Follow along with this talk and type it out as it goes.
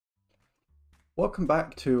Welcome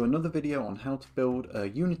back to another video on how to build a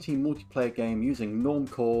Unity multiplayer game using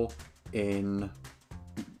Normcore in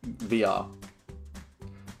VR.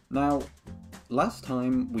 Now, last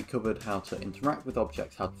time we covered how to interact with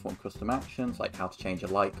objects, how to perform custom actions, like how to change a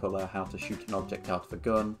light colour, how to shoot an object out of a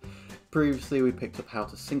gun. Previously we picked up how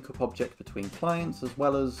to sync up objects between clients, as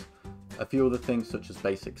well as a few other things such as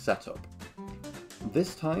basic setup.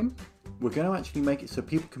 This time, we're going to actually make it so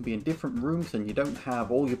people can be in different rooms and you don't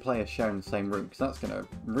have all your players sharing the same room, because that's going to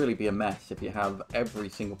really be a mess if you have every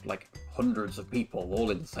single, like hundreds of people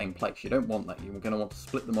all in the same place. You don't want that. You're going to want to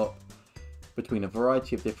split them up between a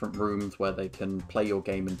variety of different rooms where they can play your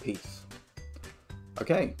game in peace.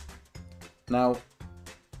 Okay, now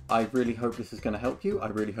I really hope this is going to help you. I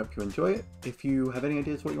really hope you enjoy it. If you have any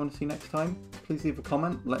ideas what you want to see next time, please leave a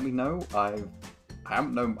comment, let me know. I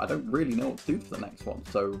don't really know what to do for the next one,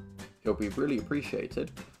 so it'll be really appreciated.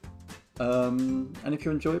 And if you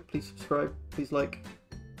enjoy it, please subscribe, please like.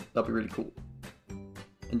 That'd be really cool.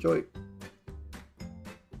 Enjoy.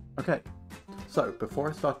 Okay, so before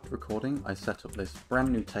I started recording, I set up this brand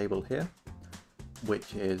new table here,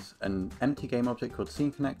 which is an empty game object called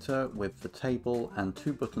Scene Connector with the table and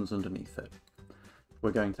two buttons underneath it.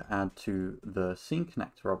 We're going to add to the Scene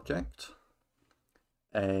Connector object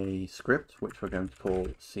a script which we're going to call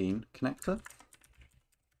Scene Connector.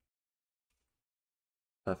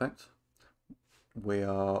 Perfect. We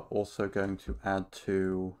are also going to add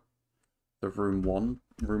to the room 1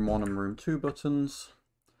 and room 2 buttons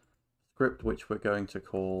script which we're going to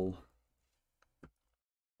call,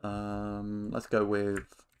 let's go with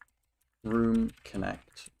room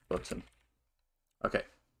connect button. Okay.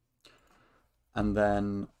 And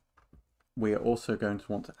then we are also going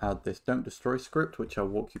to want to add this don't destroy script, which I'll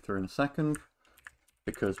walk you through in a second,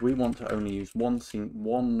 because we want to only use one scene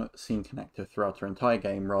connector throughout our entire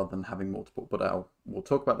game rather than having multiple, but we'll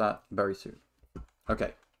talk about that very soon.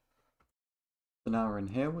 Okay, so now we're in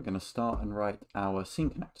here, we're going to start and write our scene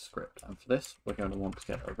connector script, and for this we're going to want to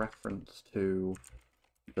get a reference to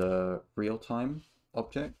the real-time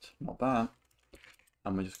object, not that,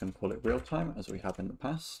 and we're just going to call it real-time as we have in the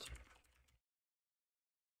past.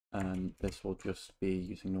 And this will just be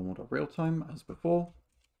using normal.realtime as before.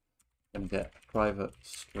 Going to get a private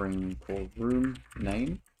string called room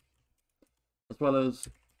name, as well as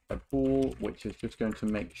a bool which is just going to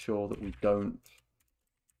make sure that we don't,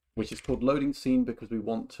 which is called loading scene, because we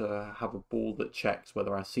want to have a bool that checks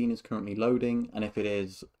whether our scene is currently loading, and if it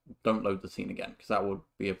is, don't load the scene again, because that would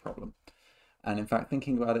be a problem. And in fact,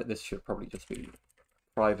 thinking about it, this should probably just be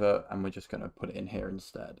private, and we're just going to put it in here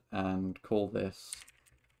instead and call this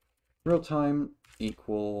real-time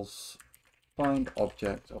equals find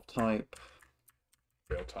object of type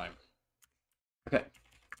real-time. Okay,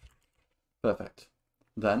 perfect.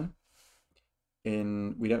 Then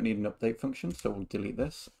we don't need an update function, so we'll delete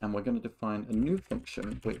this, and we're going to define a new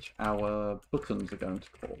function which our buttons are going to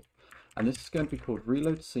call, and this is going to be called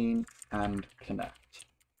reload scene and connect,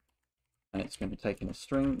 and it's going to take in a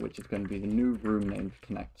string which is going to be the new room name to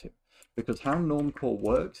connect to. Because how Normcore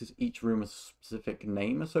works is each room has a specific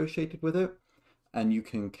name associated with it, and you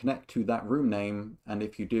can connect to that room name, and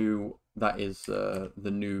if you do, that is the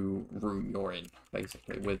new room you're in,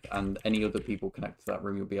 basically, and any other people connect to that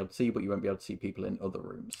room you'll be able to see, but you won't be able to see people in other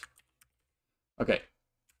rooms. Okay,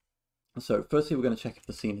 so firstly we're going to check if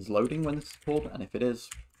the scene is loading when this is called, and if it is,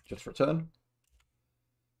 just return.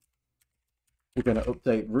 We're going to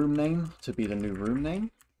update room name to be the new room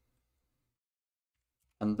name.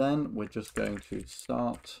 And then we're just going to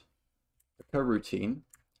start a coroutine,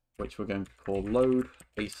 which we're going to call load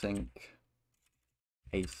async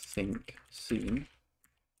scene,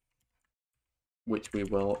 which we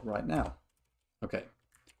will right now. Okay,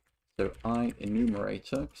 so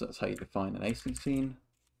enumerator, because that's how you define an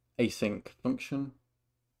async function.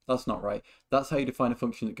 That's not right. That's how you define a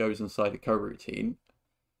function that goes inside a coroutine.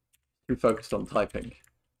 Too focused on typing.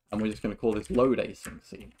 And we're just going to call this load async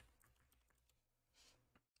scene.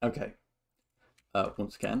 Okay,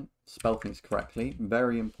 once again, spell things correctly,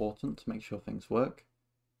 very important to make sure things work.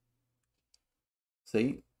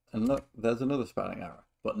 See, and look, there's another spelling error,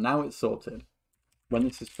 but now it's sorted. When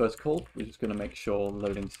this is first called, we're just going to make sure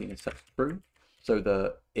loading scene is set to true, so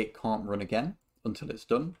that it can't run again until it's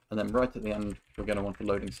done, and then right at the end, we're going to want the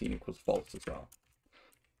loading scene equals false as well.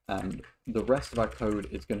 And the rest of our code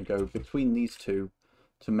is going to go between these two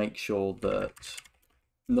to make sure that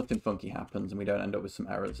nothing funky happens and we don't end up with some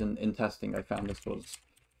errors. In testing, I found this was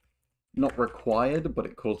not required, but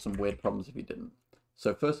it caused some weird problems if you didn't.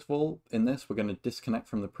 So first of all, in this, we're going to disconnect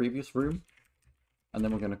from the previous room, and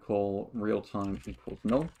then we're going to call real-time equals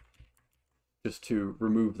null, just to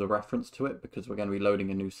remove the reference to it, because we're going to be loading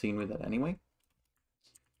a new scene with it anyway.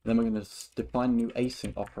 Then we're going to define a new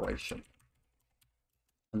async operation.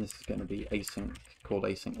 And this is going to be async, called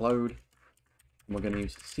async load. And we're going to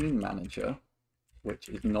use the scene manager, which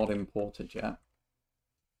is not imported yet.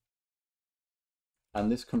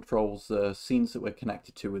 And this controls the scenes that we're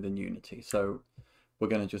connected to within Unity. So we're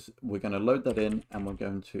going to load that in, and we're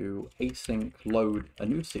going to async load a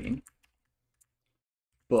new scene.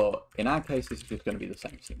 But in our case, this is just going to be the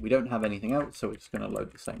same scene. We don't have anything else, so it's going to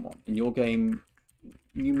load the same one. In your game,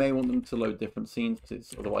 you may want them to load different scenes,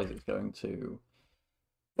 because otherwise it's going to...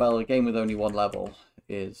 Well, a game with only one level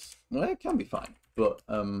is... Well, it can be fine, but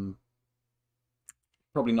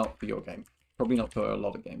probably not for your game. Probably not for a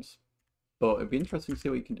lot of games. But it'd be interesting to see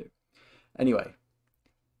what you can do. Anyway,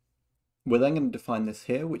 we're then going to define this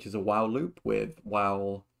here, which is a while loop with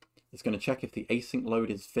while it's going to check if the async load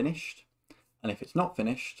is finished. And if it's not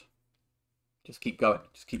finished, just keep going,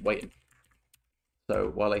 just keep waiting.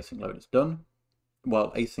 So while async load is done,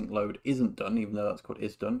 while async load isn't done, even though that's called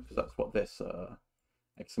is done, because that's what this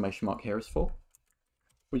exclamation mark here is for,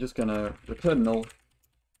 we're just going to return null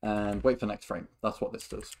and wait for the next frame. That's what this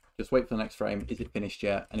does. Just wait for the next frame. Is it finished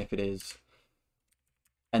yet? And if it is,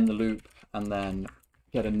 end the loop and then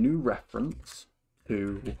get a new reference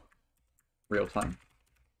to real time,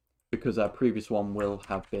 because our previous one will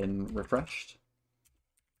have been refreshed,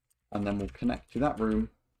 and then we'll connect to that room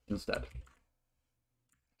instead.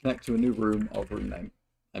 Connect to a new room of room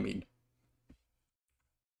name,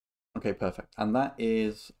 Okay, perfect. And that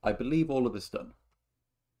is, I believe, all of this done.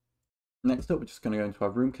 Next up, we're just going to go into our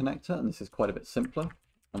room connector, and this is quite a bit simpler.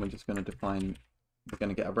 And we're just going to define, we're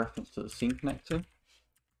going to get a reference to the scene connector.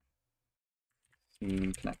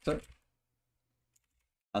 Scene connector.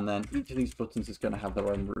 And then each of these buttons is going to have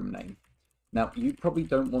their own room name. Now, you probably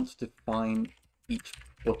don't want to define each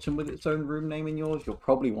button with its own room name in yours. You'll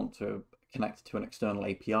probably want to connect to an external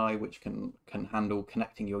API, which can handle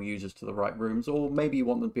connecting your users to the right rooms, or maybe you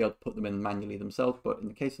want them to be able to put them in manually themselves. But in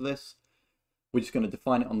the case of this, we're just going to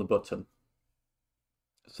define it on the button.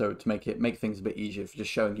 So to make things a bit easier for just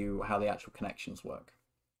showing you how the actual connections work.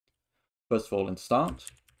 First of all, in start,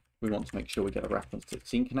 we want to make sure we get a reference to the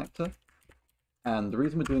scene connector. And the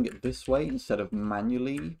reason we're doing it this way instead of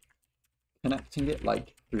manually connecting it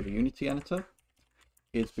like through the Unity editor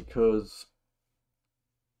is because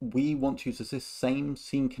we want to use this same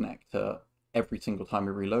scene connector every single time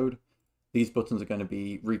we reload. These buttons are going to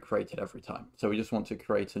be recreated every time. So we just want to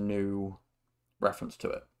create a new reference to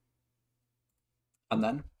it. And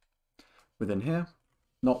then within here,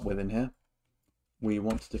 not within here, we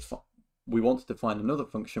want to define another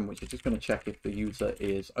function which is just going to check if the user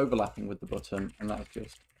is overlapping with the button, and that's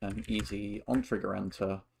just an easy on trigger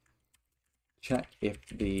enter check if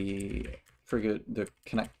the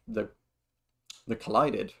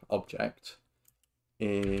collided object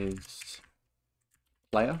is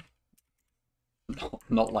player.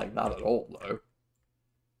 Not like that at all though.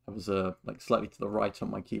 I was like slightly to the right on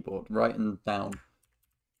my keyboard. Right and down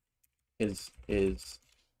is if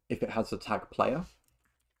it has the tag player.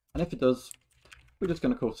 And if it does, we're just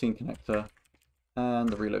going to call scene connector and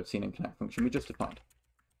the reload scene and connect function we just defined,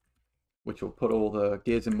 which will put all the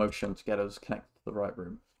gears in motion to get us connected to the right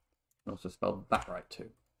room. And also spell that right too.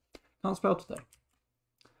 Can't spell today.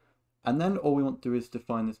 And then all we want to do is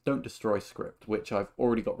define this don't destroy script, which I've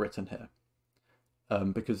already got written here.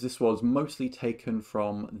 Because this was mostly taken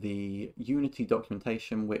from the Unity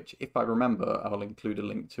documentation, which, if I remember, I'll include a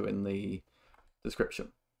link to in the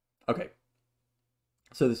description. Okay.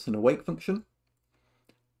 So this is an awake function,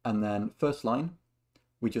 and then first line,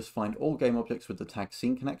 we just find all game objects with the tag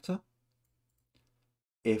scene connector.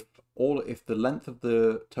 If the length of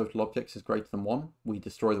the total objects is greater than 1, we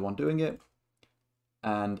destroy the one doing it.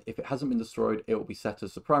 And if it hasn't been destroyed, it will be set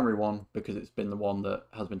as the primary one because it's been the one that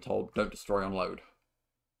has been told don't destroy on load.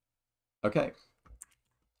 Okay.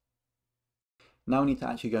 Now we need to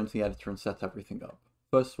actually go into the editor and set everything up.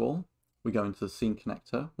 First of all, we go into the scene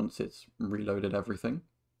connector once it's reloaded everything.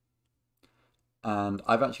 And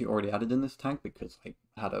I've actually already added in this tag because I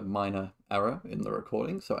had a minor error in the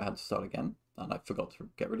recording, so I had to start again, and I forgot to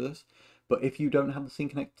get rid of this. But if you don't have the scene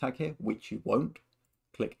connector tag here, which you won't,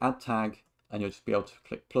 click add tag, and you'll just be able to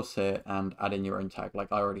click plus here and add in your own tag,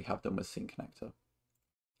 like I already have done with scene connector.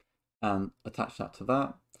 And attach that to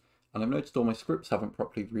that. And I've noticed all my scripts haven't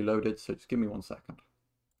properly reloaded, so just give me 1 second.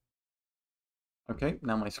 Okay,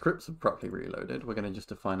 now my scripts have properly reloaded. We're going to just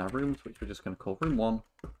define our rooms, which we're just going to call room 1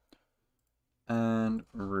 and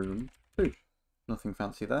room 2. Nothing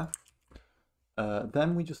fancy there.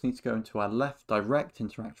 Then we just need to go into our left direct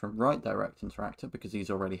interactor and right direct interactor because these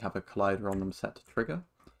already have a collider on them set to trigger.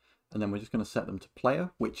 And then we're just going to set them to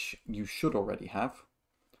player, which you should already have.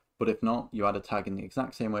 but if not, you add a tag in the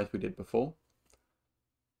exact same way as we did before.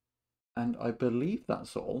 And I believe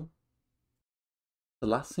that's all. The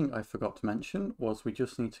last thing I forgot to mention was we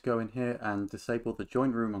just need to go in here and disable the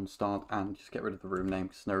join room on start and just get rid of the room name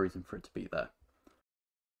because there's no reason for it to be there.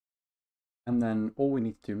 And then all we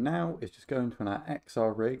need to do now is just go into our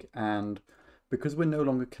XR rig, and because we're no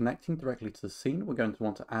longer connecting directly to the scene, we're going to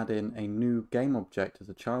want to add in a new game object as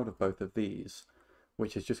a child of both of these,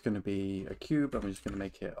 which is just going to be a cube, and we're just going to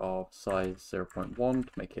make it of size 0.1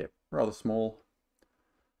 to make it rather small.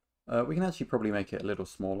 We can actually probably make it a little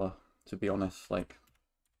smaller, to be honest, like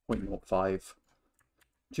 0.05,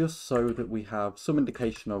 just so that we have some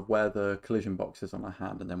indication of where the collision box is on our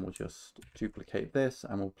hand, and then we'll just duplicate this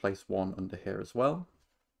and we'll place one under here as well.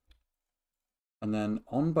 And then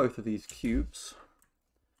on both of these cubes,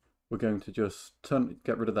 we're going to just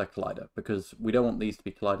get rid of their collider, because we don't want these to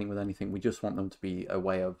be colliding with anything. We just want them to be a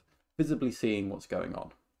way of visibly seeing what's going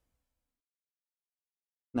on.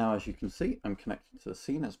 Now, as you can see, I'm connected to the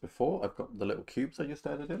scene as before. I've got the little cubes I just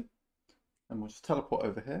added in, and we'll just teleport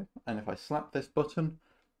over here. And if I slap this button,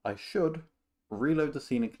 I should reload the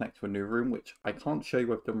scene and connect to a new room, which I can't show you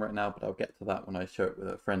what I've done right now, but I'll get to that when I show it with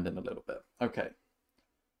a friend in a little bit. Okay,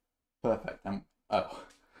 perfect. And oh,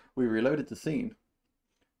 we reloaded the scene.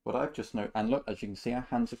 But I've just noticed, and look, as you can see, our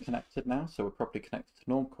hands are connected now, so we're properly connected to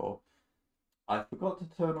Normcore. I forgot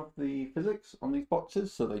to turn off the physics on these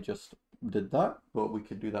boxes, so they just did that, but we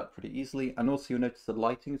could do that pretty easily. And also you'll notice the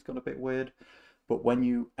lighting's got a bit weird, but when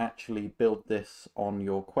you actually build this on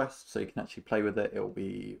your Quest, so you can actually play with it, it'll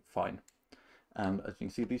be fine. And as you can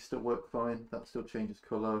see, these still work fine. That still changes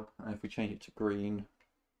color. And if we change it to green,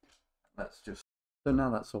 let's just... So now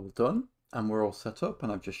that's all done, and we're all set up,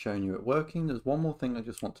 and I've just shown you it working. There's one more thing I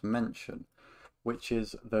just want to mention, which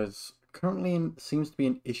is there's currently seems to be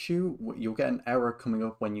an issue. You'll get an error coming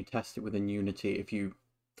up when you test it within Unity if you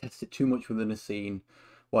test it too much within a scene,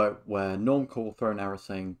 where Normcore will throw an error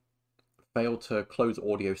saying fail to close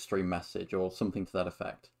audio stream message or something to that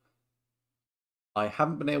effect. I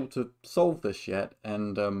haven't been able to solve this yet,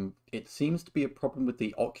 and it seems to be a problem with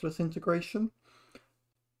the Oculus integration,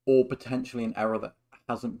 or potentially an error that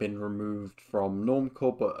hasn't been removed from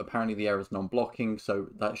Normcore, but apparently the error is non-blocking, so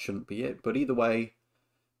that shouldn't be it. But either way,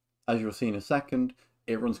 as you'll see in a second,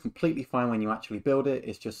 it runs completely fine when you actually build it.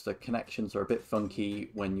 It's just the connections are a bit funky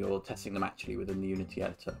when you're testing them actually within the Unity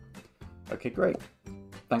editor. Okay, great.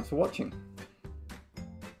 Thanks for watching.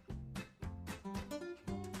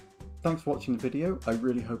 Thanks for watching the video. I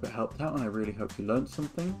really hope it helped out, and I really hope you learned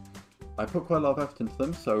something. I put quite a lot of effort into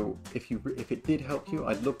them, so if it did help you,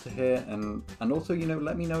 I'd love to hear, and also, you know,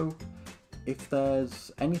 let me know if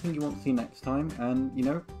there's anything you want to see next time, and you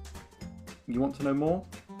know, you want to know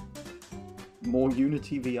more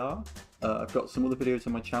Unity VR. I've got some other videos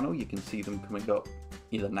on my channel. You can see them coming up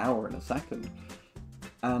either now or in a second.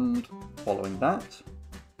 And following that,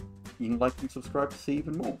 you can like and subscribe to see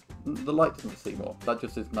even more. The like doesn't see more. That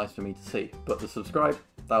just is nice for me to see. But the subscribe,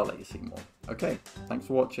 that'll let you see more. Okay, thanks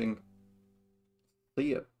for watching.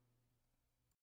 See ya.